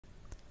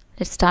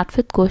Let's start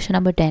with question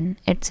number 10.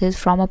 It says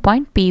from a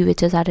point P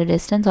which is at a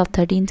distance of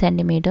 13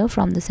 cm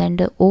from the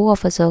center O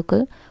of a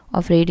circle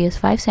of radius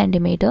 5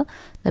 cm,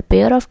 the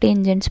pair of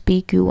tangents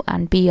PQ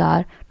and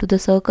PR to the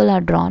circle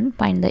are drawn.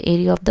 Find the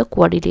area of the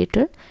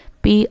quadrilateral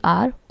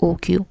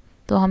PROQ.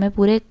 तो हमें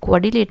पूरे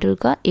quadrilateral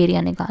का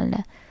area निकालना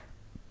है.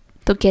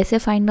 तो कैसे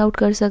find out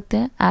कर सकते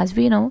हैं? एज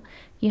वी नो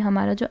कि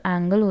हमारा जो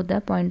एंगल होता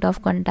है पॉइंट ऑफ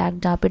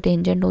कॉन्टैक्ट जहाँ पे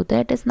टेंजेंट होता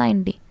है it is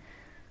 90.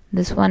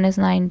 This one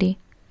is 90.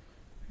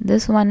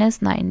 This one is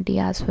 90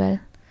 as well.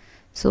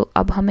 सो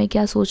अब हमें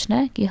क्या सोचना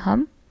है कि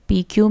हम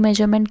पी क्यू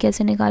मेजरमेंट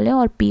कैसे निकालें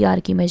और पी आर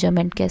की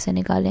मेजरमेंट कैसे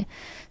निकालें.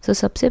 सो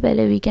सबसे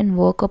पहले we can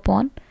work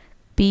upon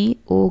P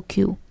O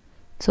Q.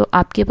 सो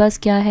आपके पास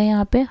क्या है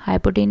यहाँ पे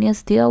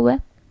हाइपोटेनियस दिया हुआ है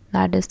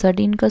दैट इज़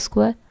 13 का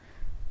square.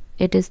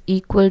 It is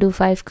equal to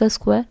 5 का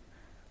square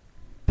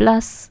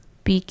plus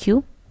P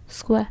Q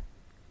square.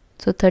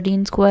 So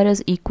 13 square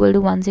is equal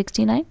to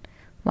 169.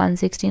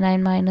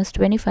 169 minus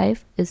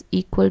 25 is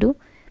equal to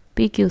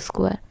PQ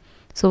square.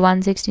 So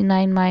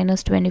 169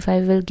 minus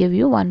 25 will give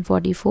you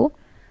 144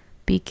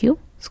 PQ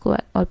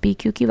square. और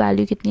PQ की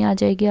value कितनी आ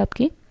जाएगी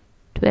आपकी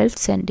 12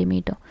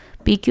 centimetre.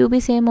 PQ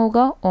भी same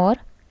होगा और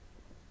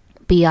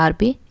PR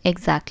भी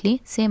एग्जैक्टली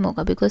सेम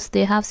होगा because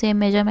they have same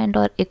measurement.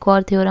 और एक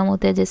और थ्योरम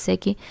होता है जिससे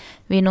कि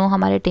वी नो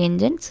हमारे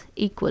टेंजेंट्स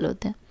इक्वल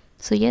होते हैं.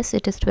 So yes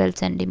it is 12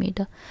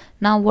 centimetre.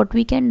 Now what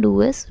we can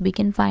do is we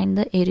can find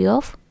the area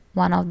of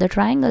one of the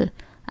triangle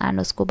and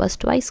उसको बस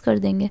ट्वाइस कर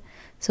देंगे.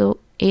 सो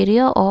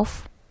area of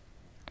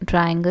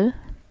triangle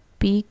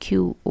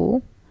PQO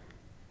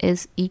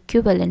is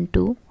equivalent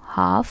to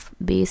half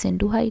base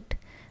into height.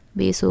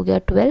 Base हो गया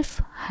 12,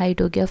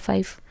 height हो गया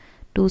 5.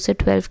 2 से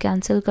 12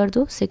 cancel कर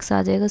दो, 6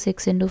 आ जाएगा.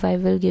 6 into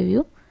 5 will give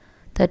you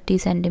 30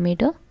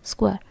 centimeter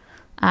square.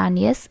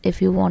 And yes,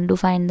 if you want to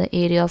find the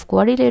area of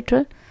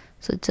quadrilateral,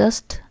 so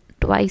just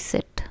twice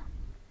it.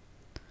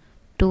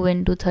 2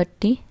 into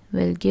 30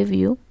 will give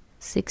you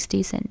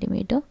 60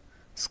 centimeter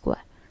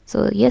square.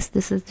 So yes,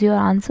 this is your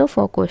answer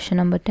for question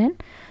number 10.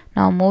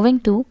 Now moving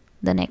to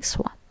the next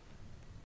one.